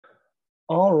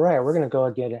All right, we're going to go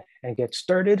again and get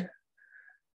started.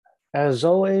 As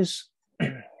always,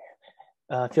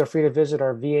 feel free to visit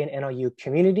our VA and NLU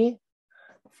community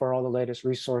for all the latest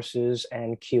resources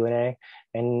and Q&A.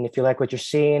 And if you like what you're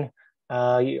seeing,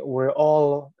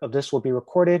 all of this will be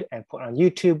recorded and put on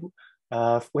YouTube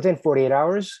within 48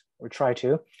 hours, or try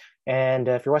to. And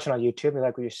if you're watching on YouTube and you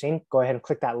like what you're seeing, go ahead and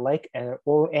click that like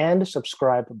and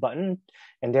subscribe button.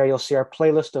 And there you'll see our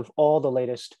playlist of all the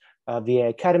latest VA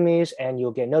academies, and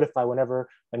you'll get notified whenever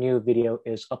a new video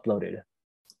is uploaded.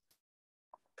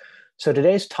 So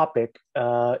today's topic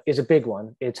is a big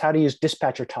one. It's how to use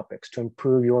dispatcher topics to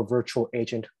improve your virtual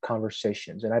agent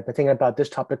conversations. And I've been thinking about this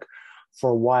topic for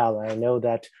a while, and I know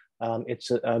that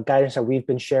it's a guidance that we've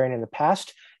been sharing in the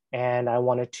past, and I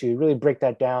wanted to really break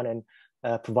that down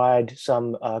and provide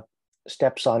some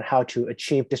steps on how to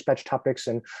achieve dispatcher topics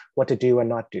and what to do and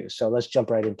not do. So let's jump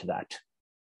right into that.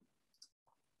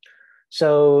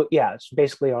 So yeah, it's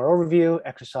basically our overview,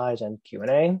 exercise, and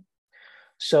Q&A.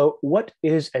 So what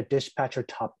is a dispatcher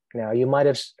topic? Now, you might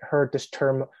have heard this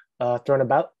term thrown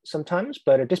about sometimes,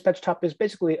 but a dispatcher topic is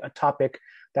basically a topic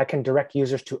that can direct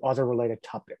users to other related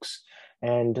topics.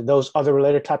 And those other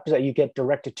related topics that you get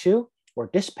directed to or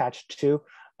dispatched to,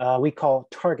 we call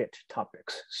target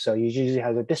topics. So you usually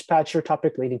have a dispatcher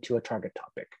topic leading to a target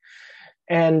topic.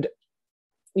 And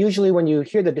usually when you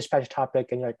hear the dispatcher topic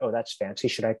and you're like, oh, that's fancy,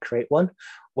 should I create one?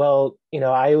 Well,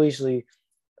 I usually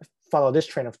follow this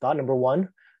train of thought. Number one,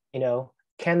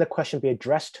 can the question be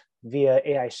addressed via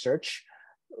AI search,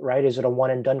 right? Is it a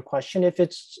one and done question? If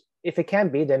it can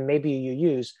be, then maybe you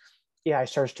use AI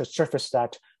search to surface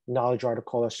that knowledge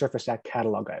article or surface that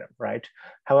catalog item, right?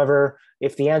 However,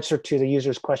 if the answer to the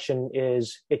user's question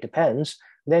is it depends,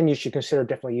 then you should consider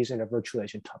definitely using a virtual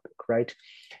agent topic, right?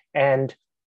 And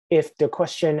if the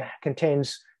question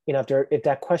contains, if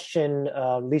that question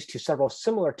leads to several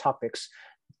similar topics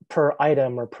per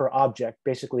item or per object,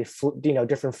 basically,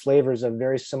 different flavors of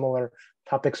very similar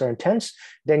topics or intents,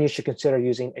 then you should consider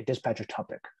using a dispatcher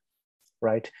topic,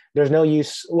 right? There's no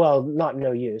use, well, not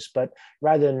no use, but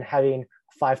rather than having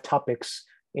 5 topics,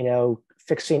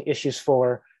 fixing issues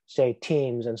for, say,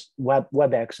 Teams and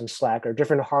WebEx and Slack, or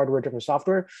different hardware, different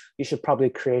software, you should probably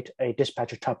create a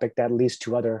dispatcher topic that leads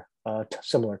to other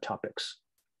similar topics.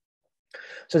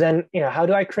 So then, how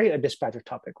do I create a dispatcher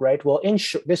topic, right? Well, in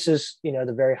short, this is,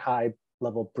 the very high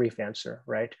level brief answer,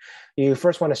 right? You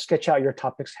first want to sketch out your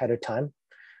topics ahead of time,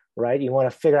 right? You want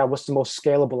to figure out what's the most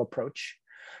scalable approach.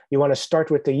 You want to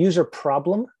start with the user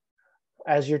problem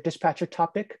as your dispatcher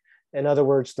topic. In other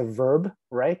words, the verb,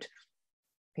 right?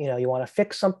 You want to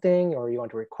fix something, or you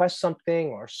want to request something,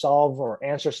 or solve or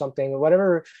answer something,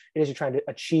 whatever it is you're trying to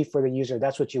achieve for the user,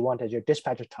 that's what you want as your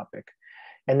dispatcher topic.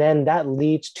 And then that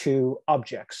leads to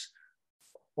objects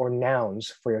or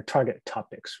nouns for your target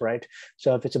topics, right?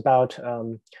 So if it's about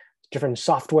different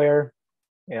software,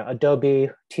 Adobe,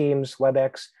 Teams,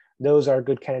 WebEx, those are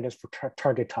good candidates for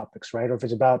target topics, right? Or if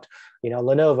it's about,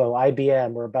 Lenovo,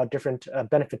 IBM, or about different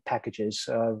benefit packages,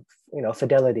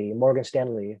 Fidelity, Morgan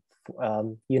Stanley,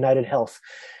 United Health,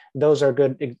 those are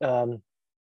good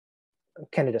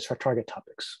candidates for target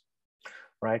topics,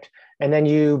 right? And then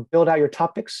you build out your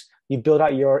topics, you build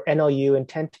out your NLU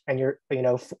intent and your,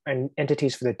 and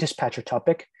entities for the dispatcher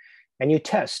topic, and you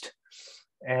test.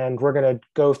 And we're going to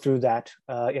go through that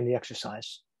in the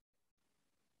exercise.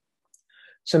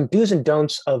 Some do's and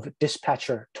don'ts of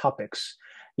dispatcher topics.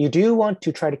 You do want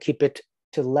to try to keep it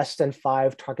to less than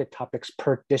 5 target topics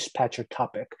per dispatcher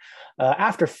topic.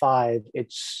 After 5,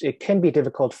 it can be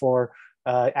difficult for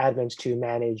admins to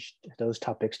manage those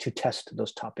topics, to test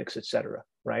those topics, etc.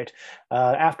 Right?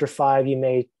 After 5, you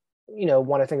may,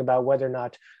 want to think about whether or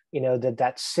not,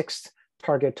 that 6th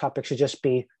target topic should just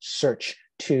be search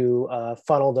to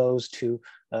funnel those to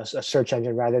a search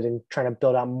engine rather than trying to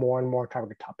build out more and more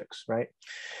target topics, right?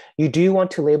 You do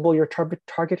want to label your target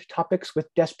topics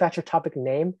with dispatcher topic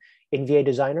name in VA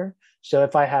Designer. So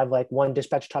if I have like one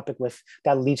dispatcher topic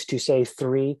that leads to, say,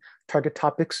 3 target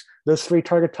topics, those 3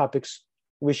 target topics,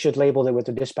 we should label it with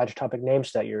the dispatcher topic name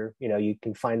so that you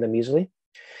can find them easily.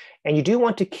 And you do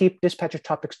want to keep dispatcher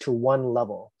topics to 1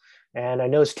 level. And I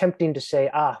know it's tempting to say,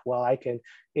 well, I can,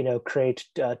 create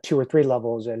 2 or 3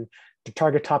 levels, and the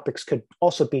target topics could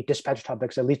also be dispatcher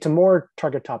topics that lead to more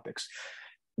target topics.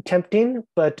 Tempting,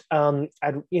 but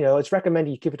it's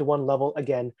recommended you keep it to 1 level,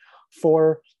 again,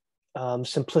 for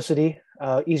simplicity,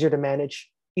 easier to manage,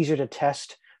 easier to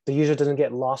test. The user doesn't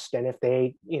get lost, and if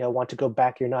they want to go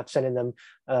back, you're not sending them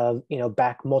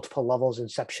back multiple levels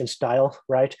inception style,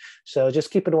 right? So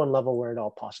just keep it to 1 level where at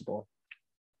all possible.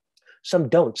 Some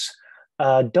don'ts.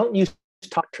 Don't use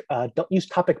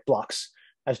topic blocks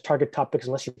as target topics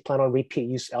unless you plan on repeat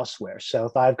use elsewhere. So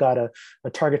if I've got a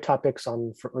target topics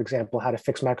on, for example, how to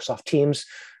fix Microsoft Teams,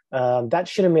 that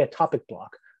shouldn't be a topic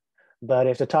block. But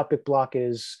if the topic block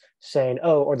is saying,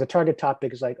 oh, or the target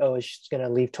topic is like, oh, it's going to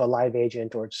lead to a live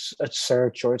agent, or it's a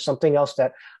search, or it's something else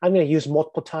that I'm going to use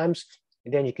multiple times,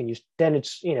 then you can use, then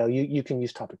it's, you can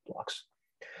use topic blocks.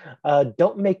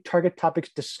 Don't make target topics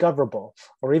discoverable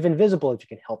or even visible if you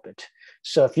can help it.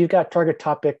 So if you've got target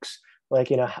topics, like,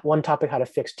 one topic how to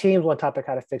fix Teams, one topic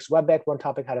how to fix WebEx, one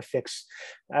topic how to fix,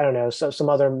 I don't know, some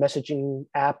other messaging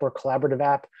app or collaborative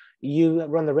app, you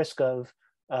run the risk of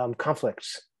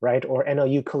conflicts, right? Or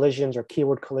NLU collisions or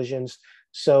keyword collisions.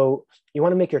 So you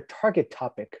want to make your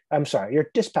your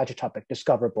dispatcher topic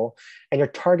discoverable and your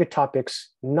target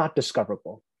topics not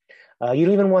discoverable. You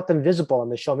don't even want them visible on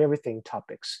the show me everything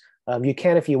topics. You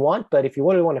can if you want, but if you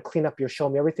really want to clean up your show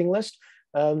me everything list,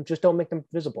 just don't make them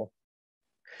visible.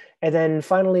 And then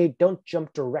finally, don't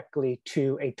jump directly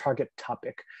to a target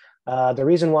topic. The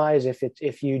reason why is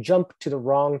if you jump to the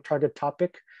wrong target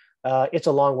topic, it's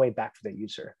a long way back for the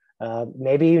user.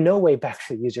 Maybe way back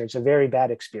for the user. It's a very bad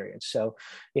experience. So,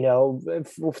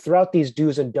 throughout these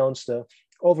do's and don'ts, the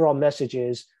overall message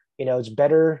is, it's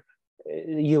better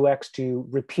UX to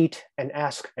repeat and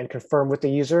ask and confirm with the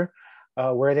user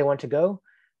where they want to go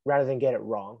rather than get it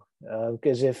wrong.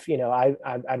 Because if,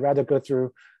 I'd rather go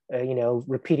through,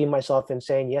 repeating myself and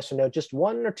saying yes or no just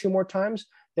one or two more times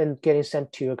than getting sent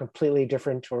to a completely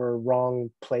different or wrong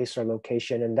place or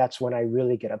location. And that's when I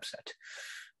really get upset,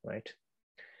 right?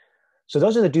 So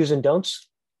those are the do's and don'ts.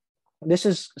 Let's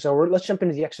jump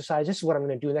into the exercise. This is what I'm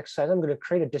going to do in the exercise. I'm going to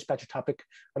create a dispatcher topic.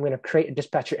 I'm going to create a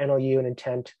dispatcher NLU and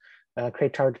intent,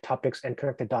 create target topics, and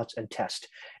connect the dots and test.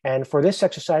 And for this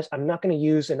exercise, I'm not going to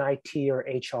use an IT or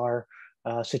HR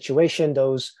situation.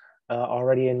 Those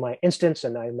already in my instance,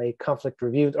 and I may conflict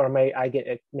review, or may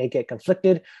get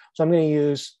conflicted. So I'm going to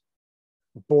use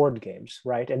board games,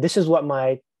 right? And this is what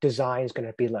my design is going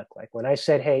to be like. When I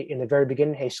said, hey, in the very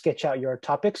beginning, hey, sketch out your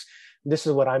topics, this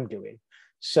is what I'm doing.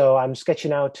 So I'm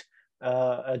sketching out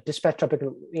a dispatch topic,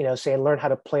 saying learn how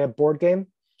to play a board game,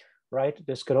 right?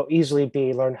 This could easily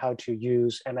be learn how to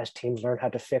use MS Teams, learn how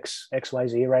to fix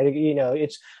XYZ, right?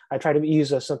 I try to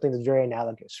use something that's very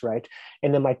analogous, right?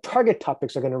 And then my target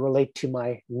topics are going to relate to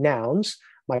my nouns,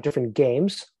 my different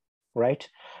games, right?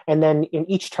 And then in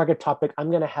each target topic, I'm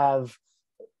going to have,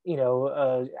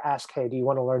 ask, hey, do you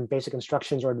want to learn basic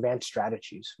instructions or advanced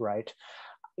strategies, right?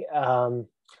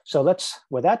 So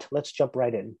let's jump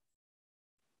right in.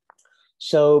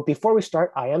 So before we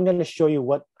start, I am going to show you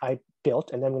what I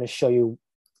built, and then I'm going to show you,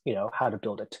 how to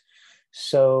build it.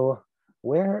 So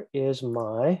where is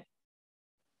my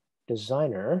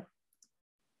designer?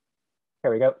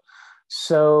 Here we go.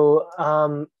 So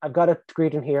I've got a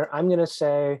grid in here. I'm going to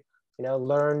say,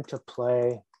 learn to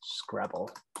play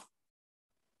Scrabble.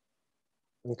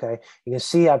 Okay, you can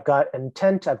see I've got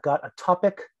intent, I've got a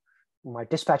topic, my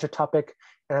dispatcher topic,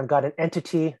 and I've got an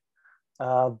entity,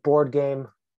 board game,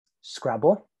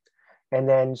 Scrabble. And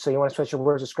then, so you want to switch your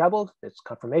words to Scrabble? It's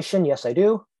confirmation. Yes, I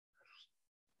do.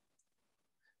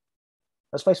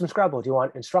 Let's play some Scrabble. Do you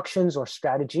want instructions or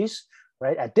strategies?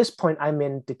 Right. At this point, I'm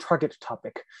in the target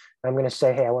topic. I'm going to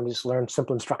say, hey, I want to just learn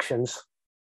simple instructions.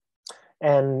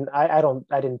 And I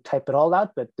didn't type it all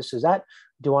out, but this is that.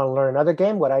 Do you want to learn another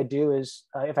game? What I do is,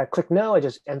 if I click no, it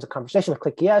just ends the conversation. I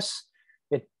click yes,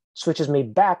 it switches me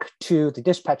back to the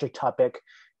dispatcher topic.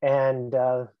 And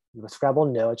with Scrabble,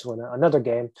 no, it's another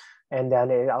game. And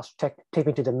then it'll take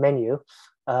me to the menu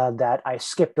that I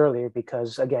skipped earlier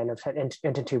because, again, I've had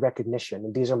entity recognition.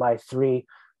 And these are my three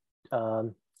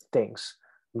things,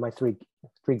 my three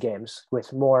games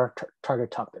with more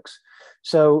target topics.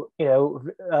 So,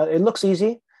 it looks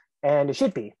easy, and it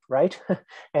should be, right?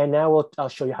 And now I'll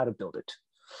show you how to build it.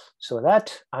 So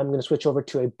that, I'm going to switch over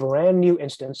to a brand new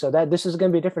instance. So that this is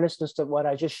going to be a different instance than what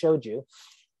I just showed you.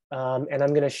 And I'm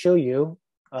going to show you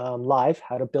live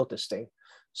how to build this thing.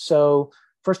 So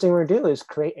first thing we're going to do is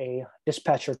create a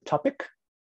dispatcher topic.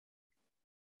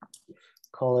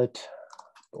 Call it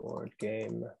board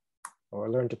game, or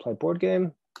learn to play board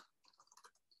game.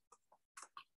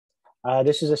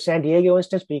 This is a San Diego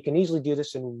instance, but you can easily do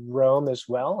this in Rome as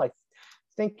well. I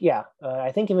think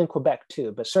even Quebec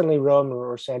too, but certainly Rome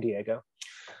or San Diego.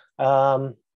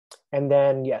 And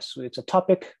then, yes, it's a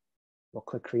topic. We'll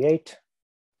click create.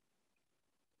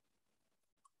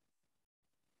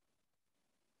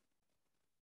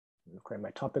 It'll create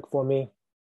my topic for me.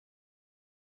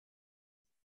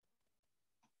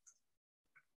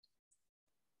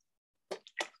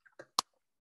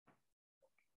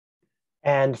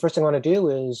 And the first thing I want to do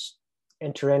is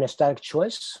enter in a static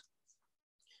choice.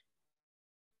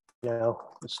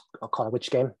 I'll call it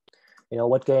which game.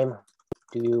 What game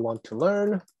do you want to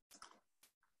learn?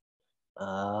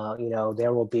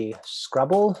 There will be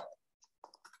Scrabble,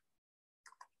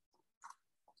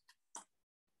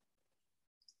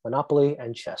 Monopoly,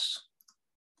 and chess.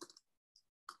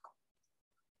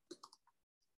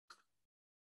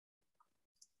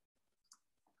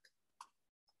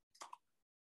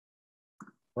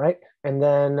 Right, and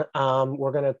then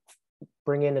we're going to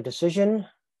bring in a decision.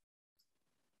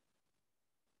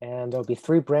 And there'll be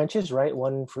 3 branches, right?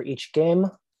 1 for each game.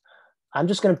 I'm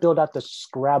just going to build out the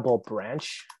Scrabble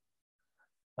branch.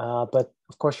 But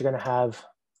of course, you're going to have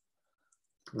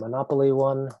Monopoly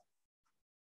one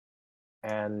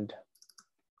and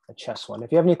a chess one.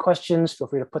 If you have any questions, feel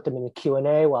free to put them in the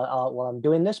Q&A while I'm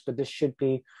doing this, but this should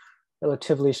be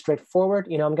relatively straightforward.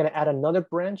 I'm going to add another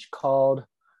branch called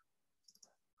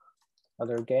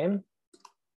other game.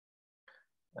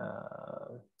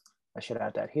 I should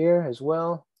add that here as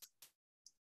well.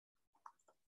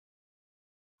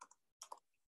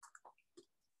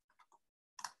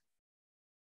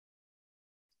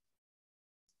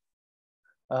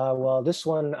 Well, this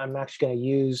one I'm actually going to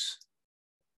use.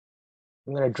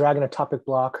 I'm going to drag in a topic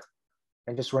block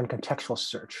and just run contextual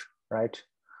search, right?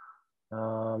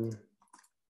 The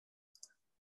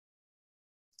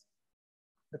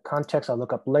context I'll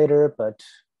look up later, but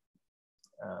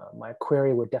my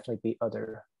query would definitely be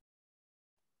other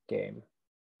game.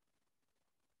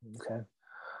 Okay,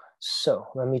 so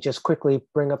let me just quickly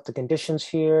bring up the conditions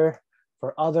here.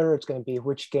 For other, it's going to be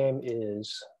which game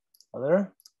is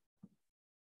other.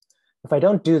 If I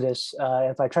don't do this,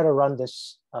 if I try to run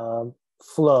this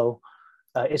flow,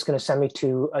 it's going to send me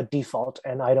to a default,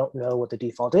 and I don't know what the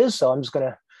default is. So I'm just going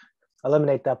to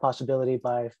eliminate that possibility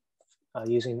by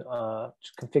using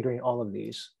configuring all of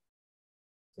these.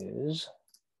 Is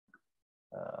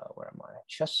where am I?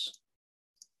 Chess,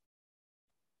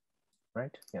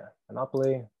 right? Yeah,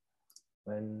 Monopoly.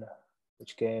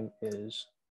 Which game is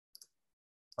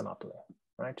Monopoly,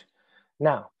 right?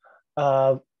 Now,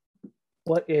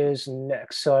 what is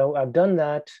next? So I've done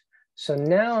that. So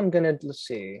now I'm gonna, let's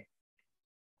see.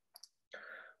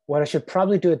 What I should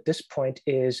probably do at this point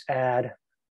is add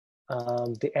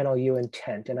the NLU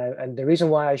intent. And the reason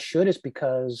why I should is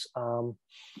because,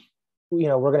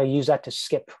 we're gonna use that to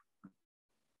skip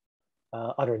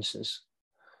utterances.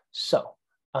 So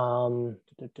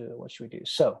what should we do?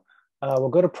 So we'll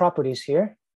go to properties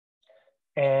here.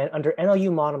 And under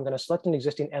NLU model, I'm gonna select an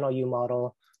existing NLU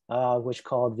model, which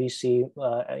called VC,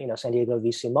 San Diego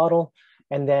VC model.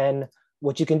 And then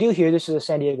what you can do here, this is a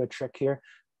San Diego trick here.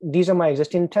 These are my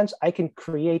existing intents. I can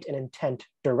create an intent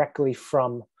directly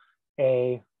from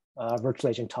a virtual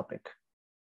agent topic.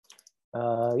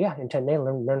 Intent name,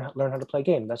 learn how to play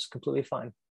game. That's completely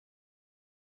fine.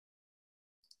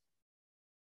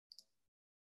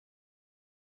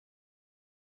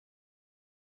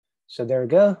 So there we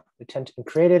go, intent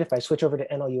created. If I switch over to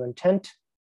NLU intent,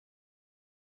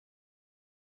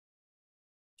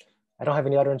 I don't have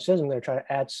any utterances. I'm going to try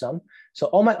to add some. So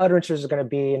all my utterances are going to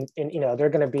be they're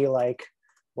going to be like,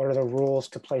 what are the rules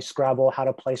to play Scrabble, how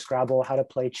to play Scrabble, how to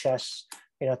play chess,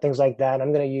 things like that.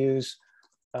 I'm going to use,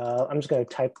 I'm just going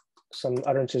to type some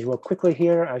utterances real quickly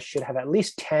here. I should have at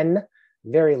least 10,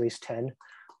 very least 10.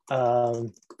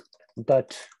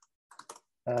 But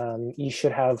you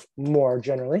should have more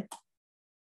generally.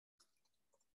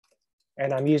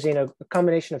 And I'm using a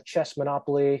combination of chess,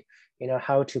 Monopoly,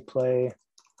 how to play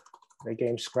the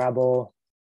game Scrabble.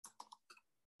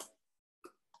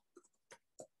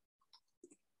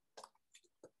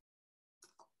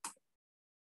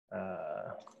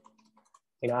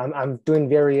 I'm doing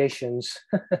variations.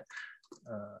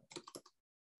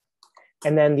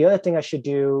 And then the other thing I should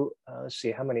do, let's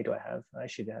see, how many do I have? I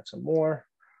should have some more.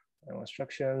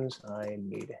 Instructions, I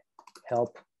need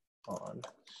help on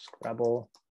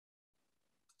Scrabble.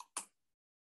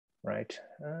 Right.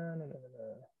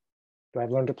 Do I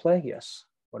have learn to play? Yes.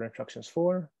 What are instructions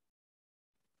for?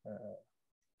 To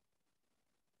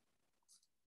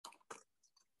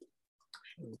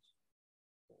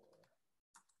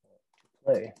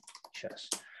play chess.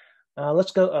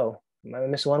 Let's go. Oh, I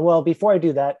missed one. Well, before I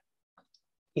do that,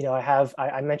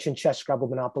 I mentioned chess, Scrabble,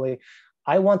 Monopoly.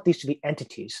 I want these to be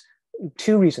entities.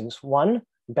 2 reasons. One,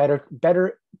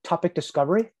 better topic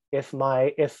discovery. If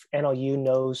NLU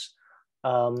knows,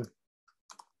 what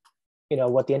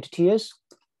the entity is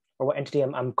or what entity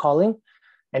I'm calling,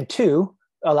 and 2,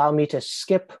 allow me to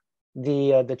skip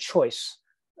the choice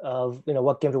of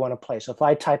what game do we want to play. So if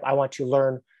I type I want to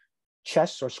learn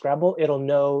chess or Scrabble, it'll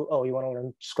know, oh, you want to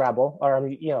learn Scrabble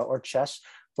or chess,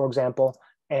 for example,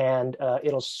 and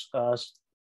it'll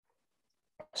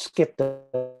skip the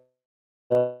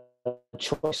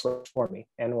choice list for me,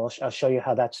 and I'll show you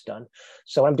how that's done.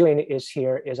 So what I'm doing is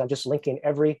I'm just linking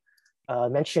every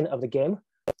mention of the game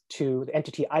to the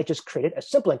entity I just created, a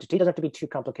simple entity, doesn't have to be too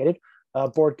complicated,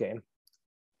 board game.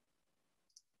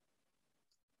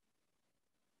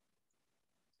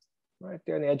 Right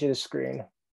there on the edge of the screen.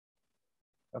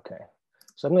 Okay,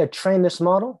 so I'm going to train this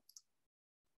model.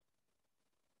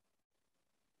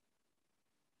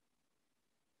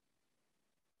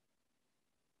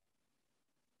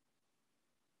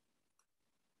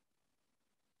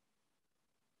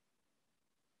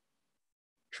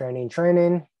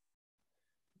 Training.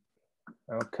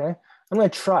 Okay, I'm going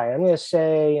to try. I'm going to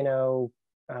say,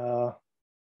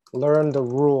 learn the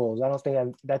rules. I don't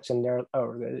think that's in there.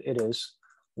 Oh, it is.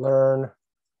 Learn.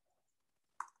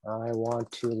 I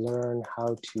want to learn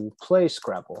how to play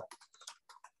Scrabble,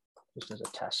 just as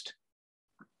a test.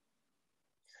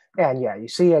 And yeah, you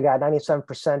see I got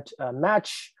 97%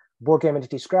 match, board game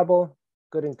entity Scrabble,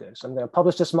 good and good. So I'm going to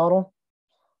publish this model.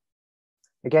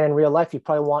 Again, in real life, you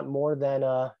probably want more than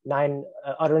 9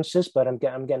 utterances, but I'm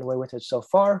getting away with it so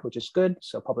far, which is good.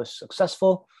 So publish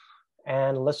successful.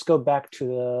 And let's go back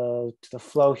to the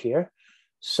flow here.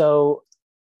 So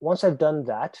once I've done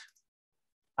that,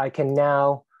 I can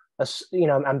now,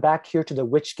 I'm back here to the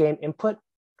which game input,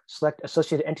 select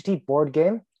associated entity, board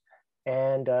game,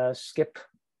 and skip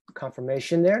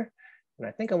confirmation there. And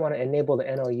I think I want to enable the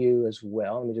NLU as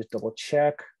well. Let me just double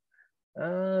check.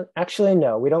 Actually,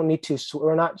 no, we don't need to.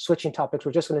 We're not switching topics.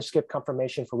 We're just going to skip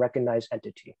confirmation for recognized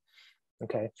entity.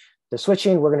 Okay, the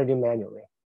switching we're going to do manually.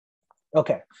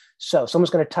 Okay, so someone's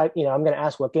going to type, I'm going to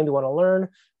ask what game do you want to learn,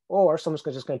 or someone's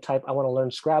just going to type, I want to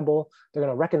learn Scrabble. They're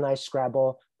going to recognize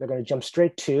Scrabble. They're going to jump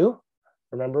straight to,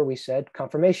 remember we said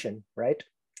confirmation, right?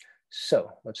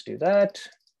 So let's do that.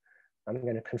 I'm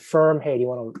going to confirm, hey, do you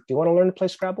want to learn to play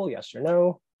Scrabble? Yes or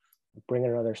no? Bring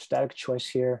in another static choice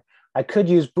here. I could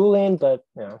use Boolean, but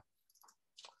I'm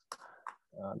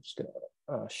just gonna,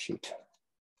 oh shoot.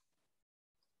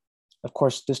 Of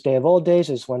course, this day of old days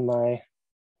is when my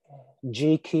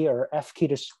G key or F key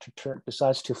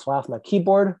decides to fly off my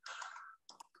keyboard.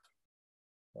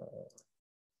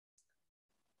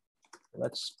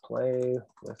 Let's play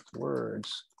with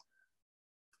words.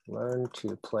 Learn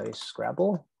to play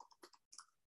Scrabble.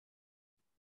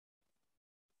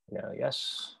 No,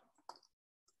 yes.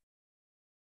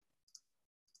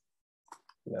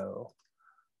 No,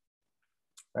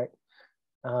 right?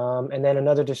 And then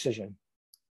another decision.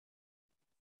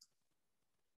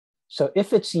 So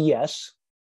if it's yes,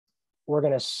 we're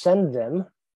going to send them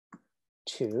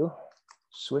to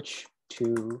switch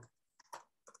to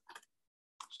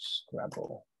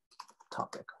Scrabble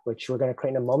topic, which we're going to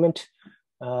create in a moment.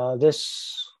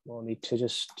 This, we'll need to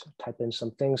just type in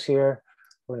some things here.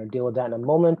 We're going to deal with that in a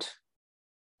moment.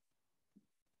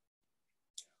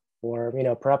 Or,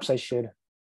 perhaps I should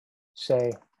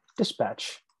say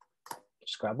dispatch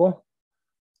Scrabble,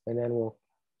 and then we'll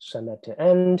send that to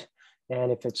end.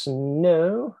 And if it's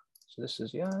no, so this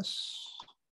is yes,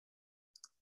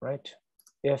 right?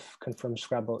 If confirm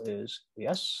Scrabble is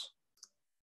yes,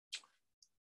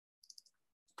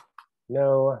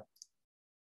 no,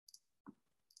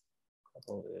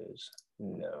 Scrabble is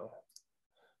no.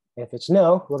 If it's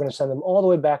no, we're going to send them all the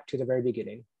way back to the very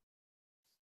beginning.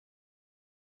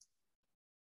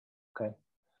 Okay.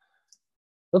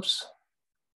 Oops,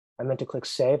 I meant to click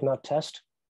save, not test.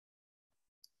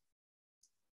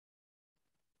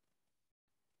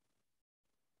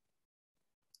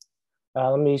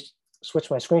 Let me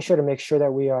switch my screen share to make sure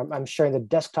that I'm sharing the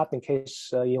desktop in case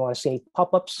you want to see any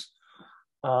pop-ups.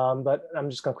 But I'm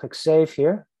just going to click save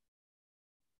here.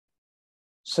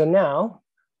 So now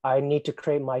I need to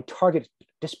create my target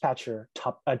dispatch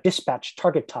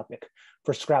target topic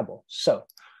for Scrabble. So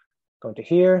going to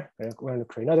here, we're going to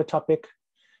create another topic.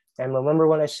 And remember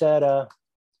when I said,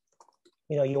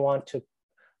 you want to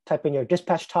type in your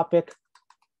dispatch topic,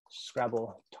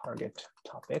 Scrabble target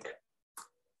topic.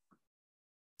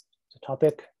 It's a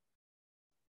topic.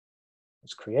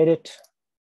 Let's create it.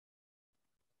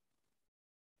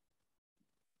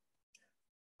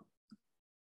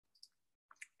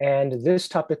 And this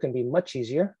topic can be much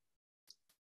easier.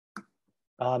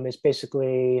 It's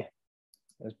basically,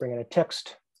 let's bring in a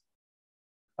text.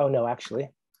 Oh no, actually,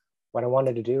 what I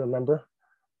wanted to do, remember,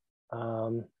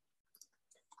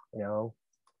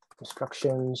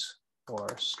 instructions or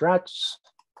strats.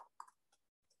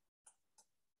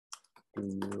 Do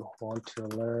you want to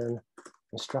learn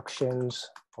instructions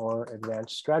or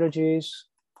advanced strategies?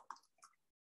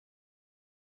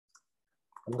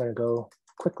 I'm going to go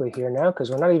quickly here now because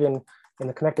we're not even in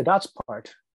the connected dots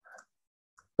part,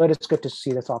 but it's good to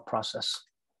see the thought process.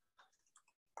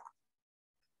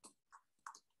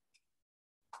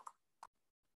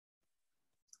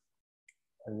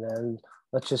 And then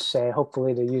let's just say,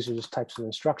 hopefully the user just types in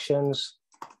instructions.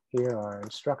 Here are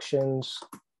instructions,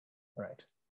 right?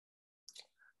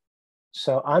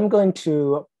 So I'm going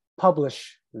to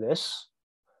publish this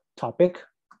topic.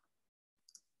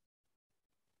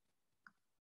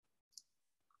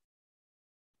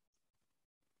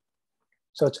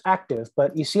 So it's active,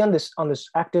 but you see on this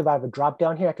active, I have a drop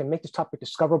down here. I can make this topic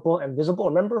discoverable and visible.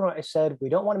 Remember I said we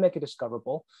don't want to make it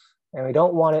discoverable and we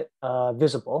don't want it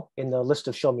visible in the list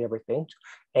of show me everything.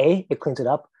 A, it cleans it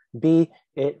up. B,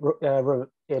 it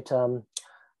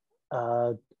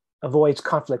avoids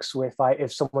conflicts with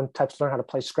if someone types learn how to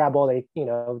play Scrabble, they,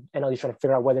 NLU trying to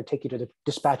figure out whether to take you to the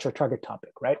dispatch or target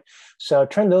topic, right? So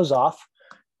turn those off.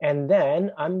 And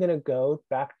then I'm going to go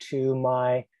back to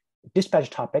my dispatch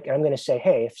topic, and I'm going to say,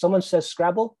 hey, if someone says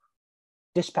Scrabble,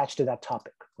 dispatch to that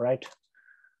topic, right?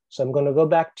 So I'm going to go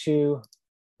back to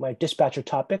my dispatcher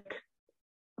topic.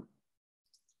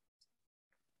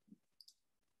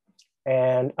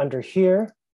 And under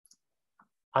here,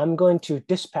 I'm going to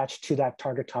dispatch to that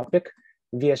target topic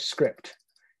via script.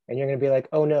 And you're going to be like,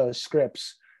 oh no,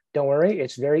 scripts. Don't worry,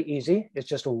 it's very easy. It's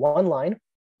just one line.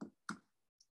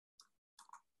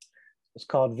 It's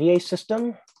called VA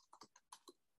system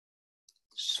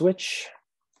switch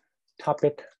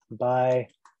topic by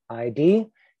ID.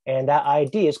 And that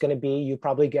ID is going to be, you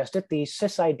probably guessed it, the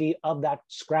sys of that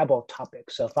Scrabble topic.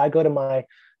 So if I go to my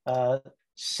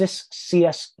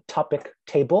sys topic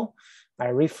table, I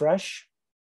refresh.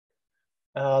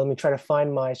 Let me try to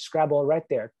find my Scrabble right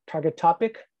there. Target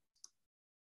topic,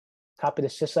 copy the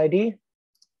sys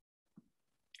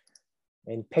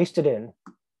and paste it in.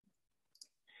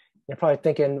 You're probably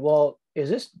thinking, well, is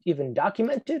this even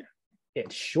documented?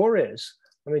 It sure is.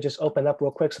 Let me just open up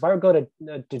real quick. So if I would go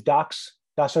to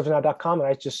docs.servicenow.com and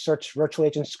I just search virtual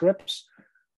agent scripts,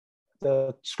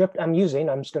 the script I'm using,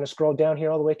 I'm just going to scroll down here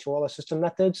all the way to all the system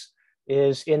methods,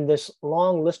 is in this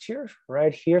long list here,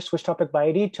 right here, switch topic by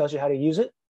ID, tells you how to use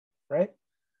it, right?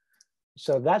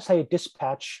 So that's how you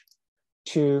dispatch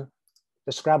to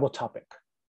the Scrabble topic,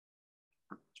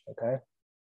 okay?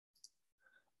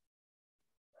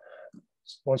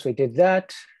 Once we did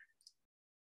that,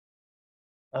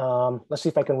 let's see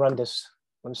if I can run this.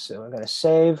 Let's see, I'm going to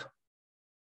save.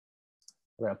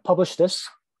 We're going to publish this.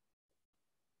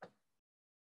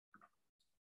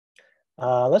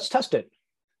 Let's test it.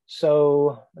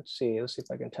 So let's see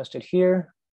if I can test it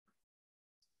here.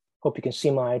 Hope you can see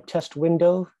my test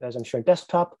window as I'm sharing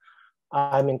desktop.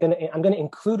 I'm going to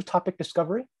include topic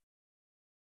discovery,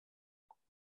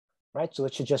 right? So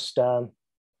it should just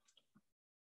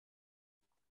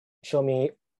show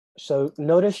me. So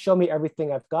notice, show me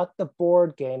everything. I've got the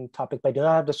board game topic, but I do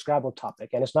not have the Scrabble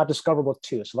topic, and it's not discoverable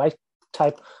too. So if I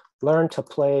type learn to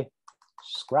play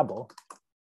Scrabble,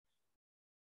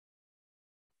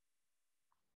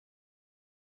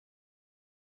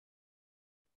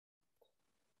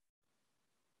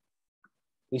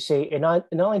 you see it not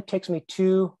only takes me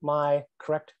to my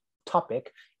correct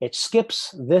topic, it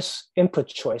skips this input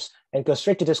choice and goes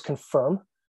straight to this confirm.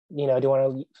 Do I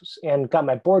want to, and got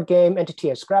my board game entity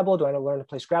as Scrabble. Do I want to learn to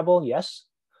play Scrabble? Yes.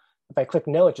 If I click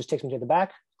no, it just takes me to the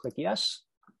back. Click yes.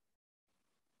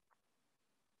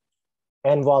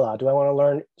 And voila, do I want to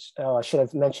learn, I should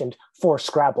have mentioned for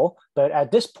Scrabble, but at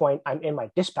this point, I'm in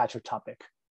my dispatcher topic.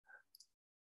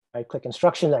 I click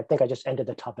instructions, I think I just ended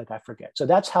the topic, I forget. So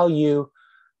that's how you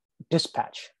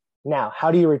dispatch. Now,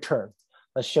 how do you return?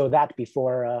 Let's show that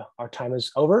before our time is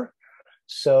over.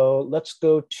 So let's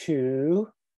go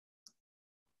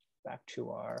back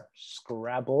to our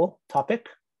Scrabble topic.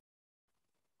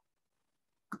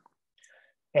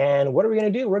 And what are we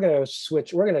going to do? We're going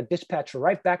to dispatch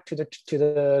right back to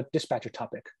the dispatcher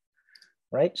topic,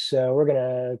 right? So we're going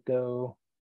to go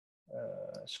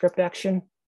script action,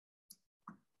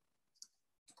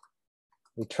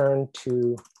 return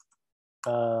to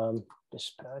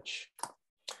dispatch.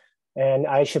 And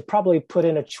I should probably put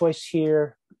in a choice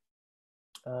here,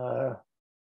 learn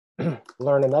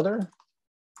another.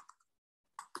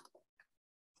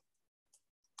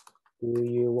 Do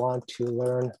you want to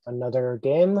learn another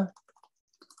game?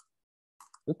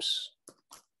 Oops.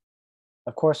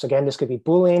 Of course, again, this could be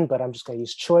Boolean, but I'm just going to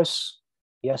use choice,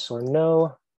 yes or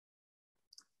no.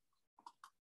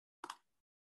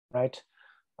 Right?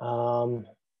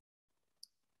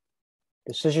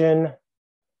 Decision.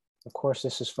 Of course,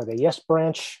 this is for the yes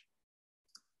branch.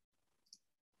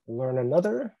 Learn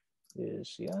another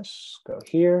is yes. Go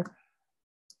here.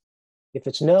 If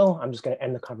it's no, I'm just going to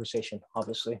end the conversation,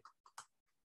 obviously.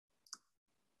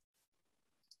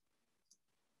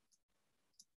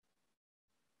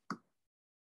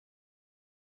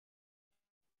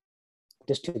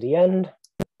 This to the end.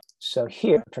 So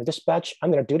here, turn dispatch,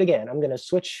 I'm going to do it again. I'm going to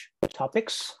switch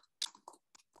topics.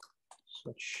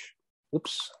 Switch,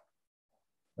 oops.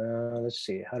 Let's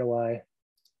see, how do I,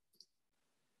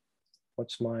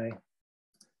 what's my,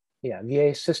 yeah,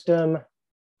 VA system,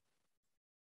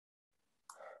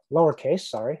 lowercase,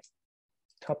 sorry,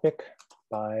 topic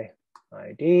by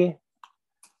ID.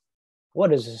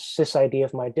 What is this sys-ID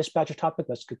of my dispatcher topic?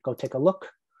 Let's go take a look.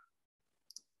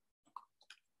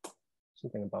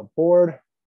 Something about board,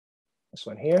 this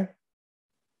one here.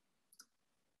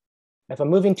 If I'm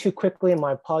moving too quickly, and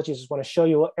my apologies, I just want to show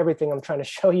you everything I'm trying to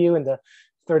show you in the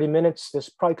 30 minutes. This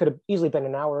probably could have easily been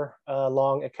an hour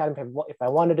long academy if I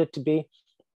wanted it to be.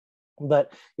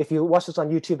 But if you watch this on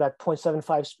YouTube at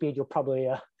 0.75 speed, you'll probably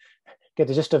get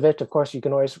the gist of it. Of course, you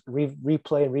can always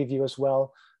replay and review as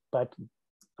well. But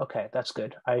okay, that's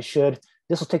good. This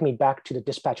will take me back to the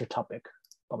dispatcher topic.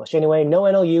 Published anyway, no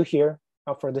NLU here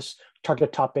for this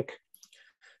target topic.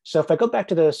 So if I go back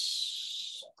to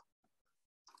this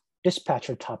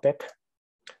dispatcher topic,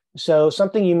 so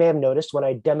something you may have noticed when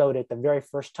I demoed it the very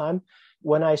first time,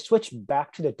 when I switch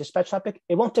back to the dispatch topic,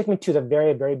 it won't take me to the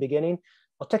very, very beginning.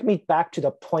 It'll take me back to the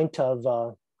point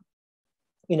of,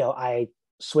 I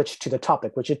switched to the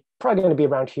topic, which is probably going to be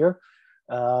around here.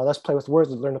 Let's play with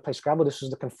words, learn to play Scrabble. This is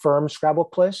the confirm Scrabble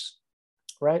place,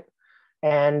 right?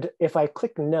 And if I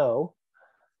click no,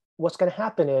 what's going to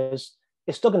happen is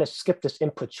it's still going to skip this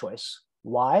input choice.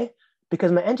 Why?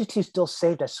 Because my entity is still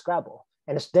saved as Scrabble.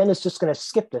 And then it's just going to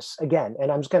skip this again.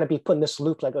 And I'm just going to be putting this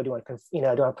loop like, oh, do you want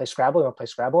to play Scrabble? Do you want to play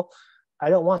Scrabble? I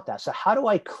don't want that. So how do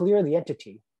I clear the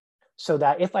entity so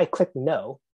that if I click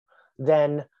no,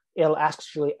 then it'll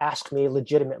actually ask me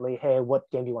legitimately, hey, what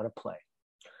game do you want to play?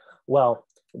 Well,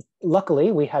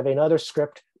 luckily, we have another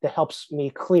script that helps me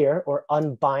clear or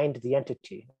unbind the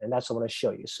entity. And that's what I want to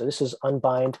show you. So this is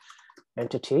unbind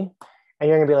entity. And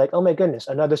you're going to be like, oh my goodness,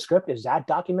 another script, is that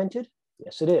documented?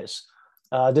 Yes, it is.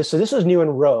 So this is new in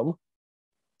Rome.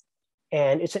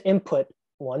 And it's an input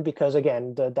one because,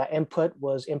 again, that input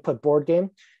was input board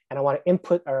game. And I want to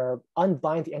input or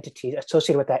unbind the entity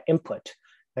associated with that input.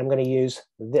 I'm going to use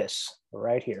this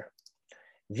right here.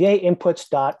 VA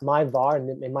inputs.myvar,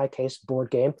 and in my case,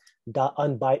 board game,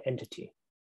 .unbind entity.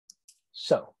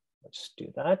 So let's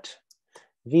do that.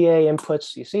 VA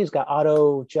inputs, you see it's got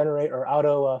auto generate or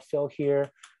auto fill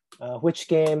here. Which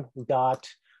game dot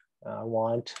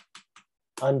want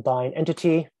unbind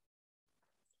entity.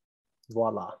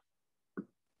 Voila.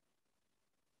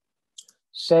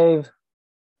 Save,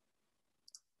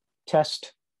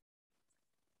 test.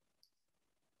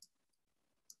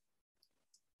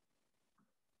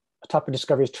 Topic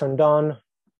discovery is turned on.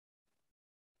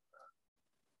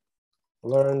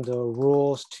 Learn the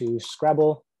rules to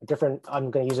Scrabble.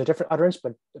 I'm going to use a different utterance,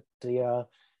 but the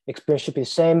experience should be the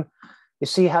same. You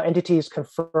see how entity is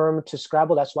confirmed to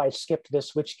Scrabble. That's why I skipped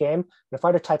this which game. And if I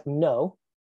were to type no,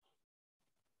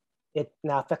 it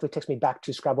now effectively takes me back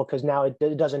to Scrabble because now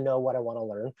it doesn't know what I want to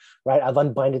learn, right? I've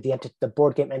unbinded the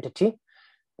board game entity.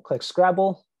 Click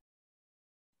Scrabble.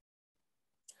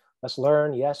 Let's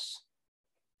learn, yes.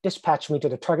 Dispatch me to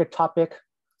the target topic,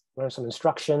 learn some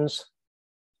instructions.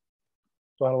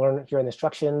 Do I want to learn here in the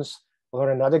instructions?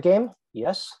 Learn another game?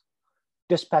 Yes.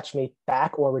 Dispatch me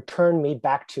back or return me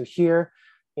back to here.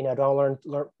 Do I want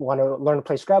to learn to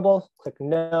play Scrabble? Click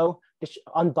no.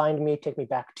 Unbind me, take me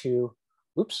back to,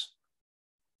 oops.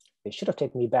 They should have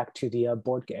taken me back to the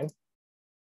board game.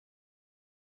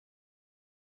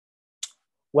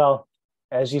 Well,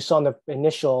 as you saw in the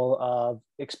initial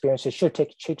experience, it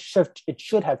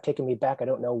should have taken me back. I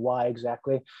don't know why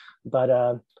exactly,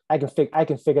 but I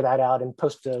can figure that out and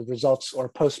post the results or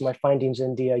post my findings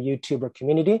in the YouTuber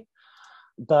community.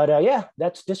 But yeah,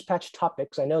 that's dispatch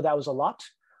topics. I know that was a lot,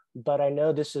 but I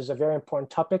know this is a very important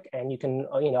topic, and you can,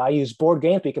 I use board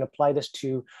games, but you can apply this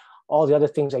to all the other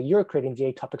things that you're creating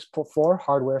VA topics for,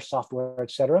 hardware, software,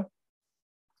 etc.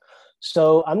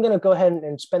 So I'm going to go ahead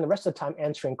and spend the rest of the time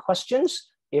answering questions.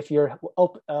 If you're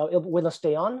willing to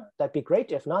stay on, that'd be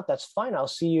great. If not, that's fine. I'll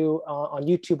see you on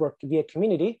YouTube or via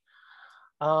community.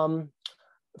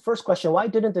 First question, why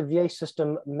didn't the VA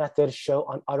system method show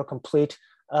on autocomplete?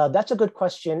 That's a good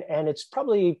question. And it's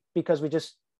probably because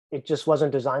it just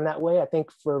wasn't designed that way. I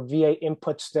think for VA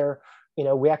inputs there,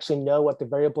 we actually know what the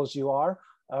variables you are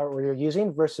or you're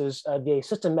using versus VA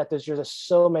system methods. There's just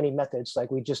so many methods.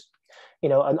 Like we just, an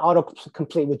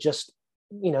autocomplete would just,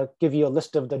 give you a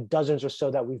list of the dozens or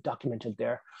so that we've documented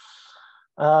there.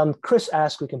 Chris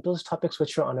asked, we can build this topic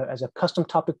switcher as a custom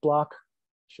topic block.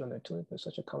 Showing that utility is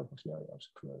such a common functionality.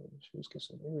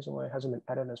 Any reason why it hasn't been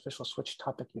added an official switch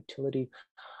topic utility?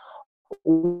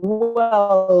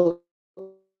 Well,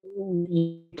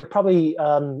 you could probably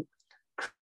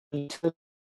to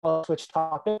switch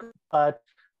topic, but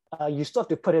you still have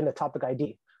to put in the topic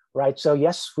ID, right? So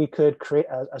yes, we could create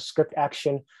a script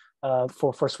action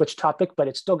for switch topic, but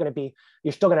it's still going to be,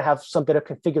 you're still going to have some bit of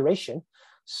configuration.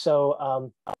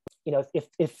 So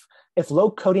if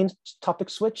low coding topic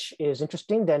switch is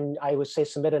interesting, then I would say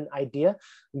submit an idea.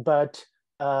 But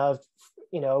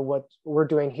what we're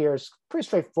doing here is pretty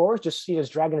straightforward. Just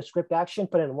drag in a script action,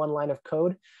 put in one line of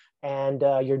code, and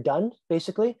you're done,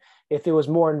 basically. If it was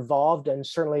more involved, then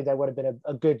certainly that would have been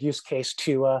a good use case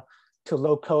to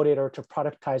low code it or to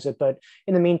productize it. But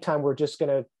in the meantime, we're just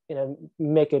going to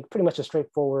make it pretty much a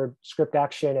straightforward script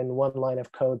action and one line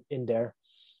of code in there.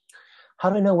 How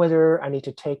do I know whether I need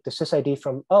to take the sysid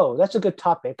from? Oh, that's a good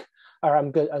topic, or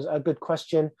a good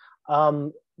question.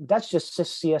 That's just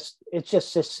syscs. It's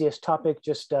just syscs topic.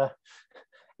 Just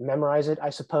memorize it,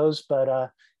 I suppose.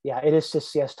 But yeah, it is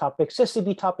syscs topic.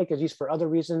 Syscb topic is used for other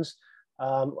reasons,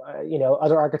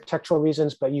 other architectural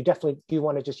reasons. But you definitely do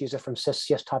want to just use it from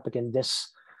syscs topic in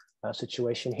this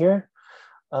situation here.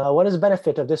 What is the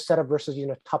benefit of this setup versus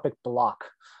using a topic block?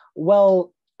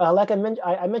 Well, like I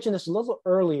mentioned this a little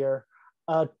earlier.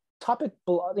 Topic,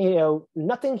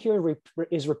 nothing here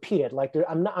is repeated. Like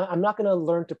I'm not going to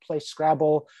learn to play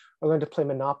Scrabble or learn to play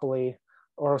Monopoly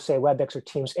or say WebEx or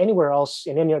Teams anywhere else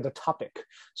in any other topic.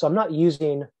 So I'm not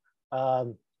using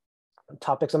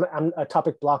topics. I'm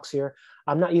topic blocks here.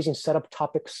 I'm not using setup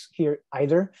topics here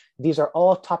either. These are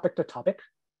all topic to topic.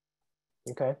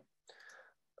 Okay.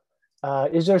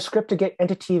 Is there a script to get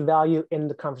entity value in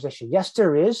the conversation? Yes,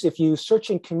 there is. If you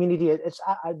search in community,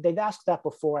 they've asked that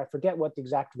before. I forget what the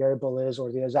exact variable is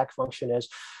or the exact function is,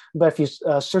 but if you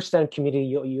search that in community,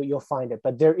 you'll find it.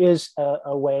 But there is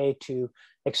a way to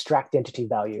extract the entity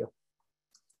value.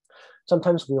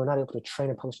 Sometimes we were not able to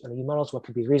train and publish NLU models. What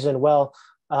could be the reason? Well,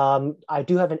 I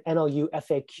do have an NLU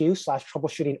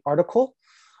FAQ/troubleshooting article.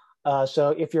 So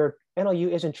if your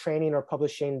NLU isn't training or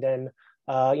publishing, then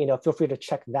feel free to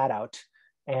check that out.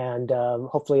 And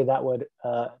hopefully that would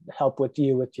help with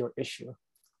you with your issue.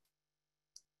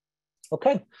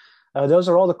 Okay, those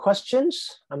are all the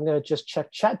questions. I'm going to just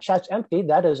check chat. Chat's empty.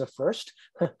 That is a first.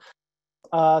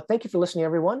 Thank you for listening,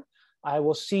 everyone. I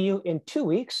will see you in 2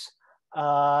 weeks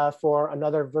for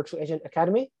another Virtual Agent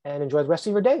Academy, and enjoy the rest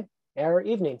of your day or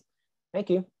evening. Thank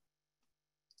you.